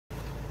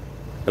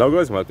Hello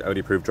guys, welcome to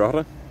Audi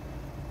Q5.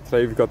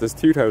 Today we've got this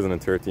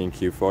 2013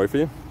 Q5 for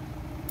you.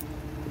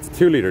 It's a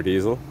 2-litre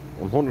diesel,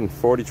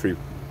 143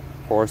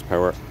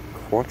 horsepower,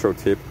 quattro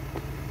tip,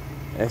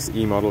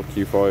 SE model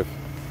Q5.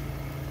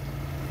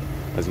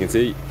 As you can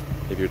see, you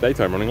have your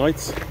daytime running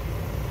lights.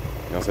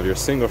 You also have your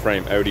single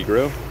frame Audi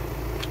grille,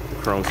 the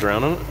chrome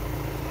surround on it.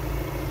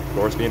 Of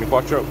course, being a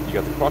quattro, you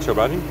got the quattro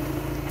badging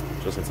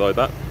just inside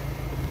that.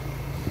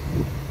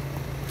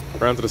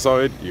 Around to the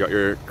side, you got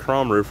your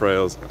chrome roof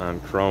rails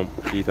and chrome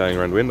detailing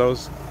around the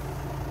windows.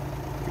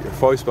 Your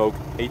 5-spoke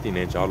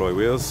 18-inch alloy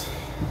wheels.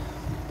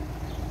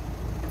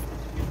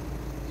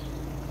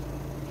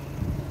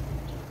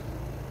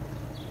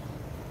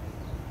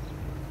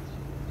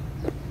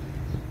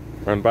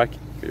 Around the back,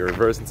 got your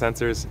reversing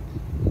sensors.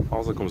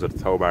 Also comes with a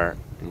tow bar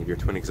and you have your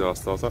twin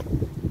exhausts also.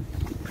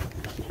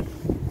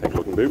 Take a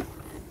look in the boot.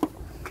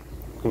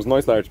 Comes a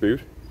nice large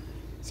boot.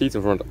 Seats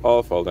in front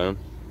all fall down.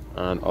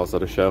 And also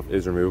the shelf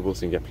is removable,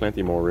 so you can get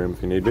plenty more room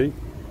if you need be.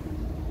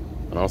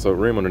 And also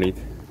room underneath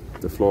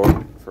the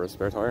floor for a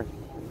spare tyre.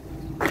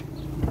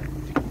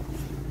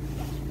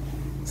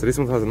 So this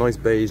one has a nice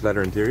beige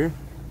leather interior.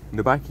 In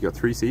the back you got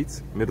 3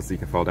 seats. Middle seat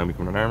can fall down,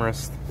 becoming an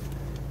armrest.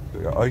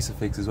 You got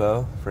Isofix as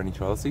well for any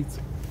child seats.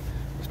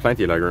 There's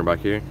plenty of leg room back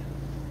here.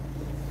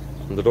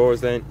 On the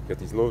doors then, you got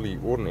these lovely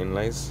wooden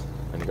inlays,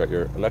 and you got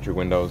your electric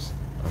windows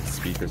and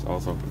speakers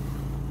also.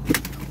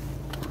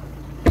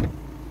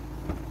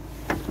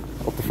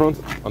 Up the front,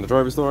 on the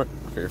driver's door,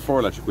 you got your 4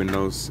 electric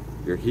windows,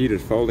 your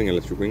heated folding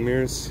electric wing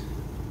mirrors,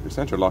 your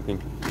central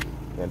locking,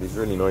 and these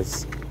really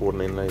nice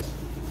wooden inlays.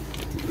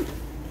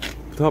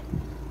 Up top,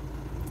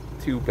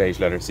 2 beige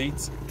leather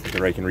seats with the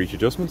rake and reach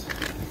adjustment.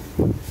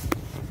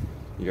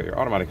 You got your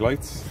automatic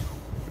lights,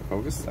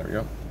 focus, there we go.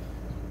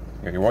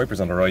 You got your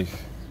wipers on the right,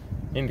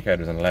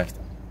 indicators on the left,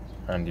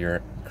 and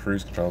your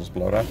cruise controls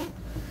below that. You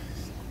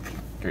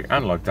got your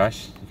analog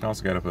dash. You can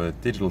also get up a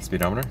digital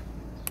speedometer.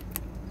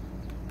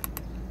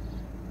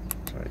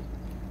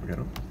 Get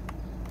up.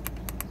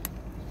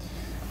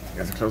 You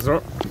guys close the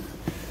door.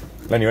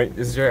 Well, anyway,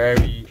 this is your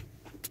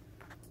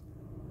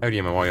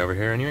Audi MOI over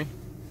here anyway.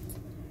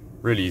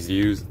 Really easy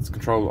to use. It's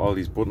control all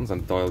these buttons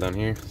and the dial down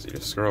here. So you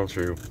just scroll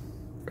through.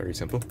 Very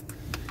simple.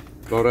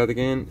 Below that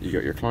again, you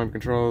got your climate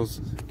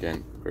controls.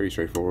 Again, very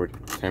straightforward.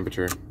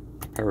 Temperature,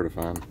 power of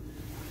the fan.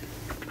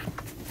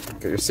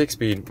 Got your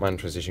 6-speed manual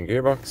transition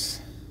gearbox.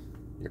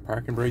 Your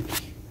parking brake.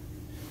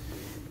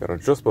 Got an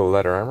adjustable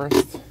leather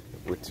armrest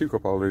with 2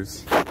 cup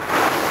holders.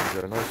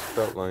 Got a nice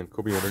felt line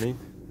cubby underneath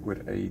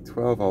with a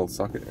 12-volt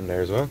socket in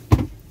there as well.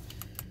 And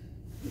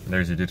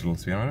there's your digital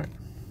speedometer.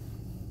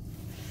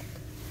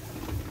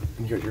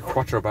 And you got your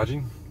quattro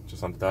badging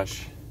just on the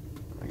dash.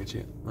 I get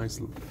you a nice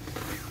little,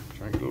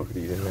 try and get a look at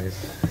these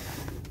inlays.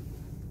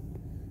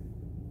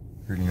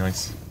 Really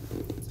nice.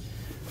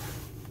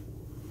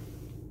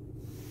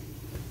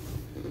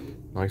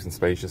 Nice and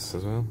spacious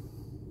as well.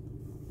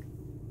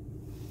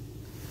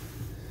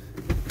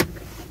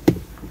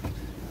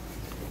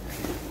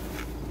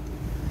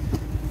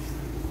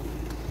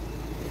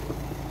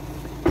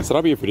 So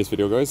that'll be it for this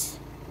video, guys.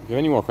 If you have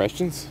any more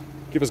questions,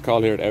 give us a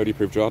call here at Audi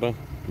Q5. We'll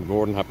be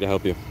more than happy to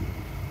help you.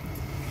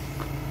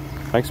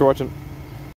 Thanks for watching.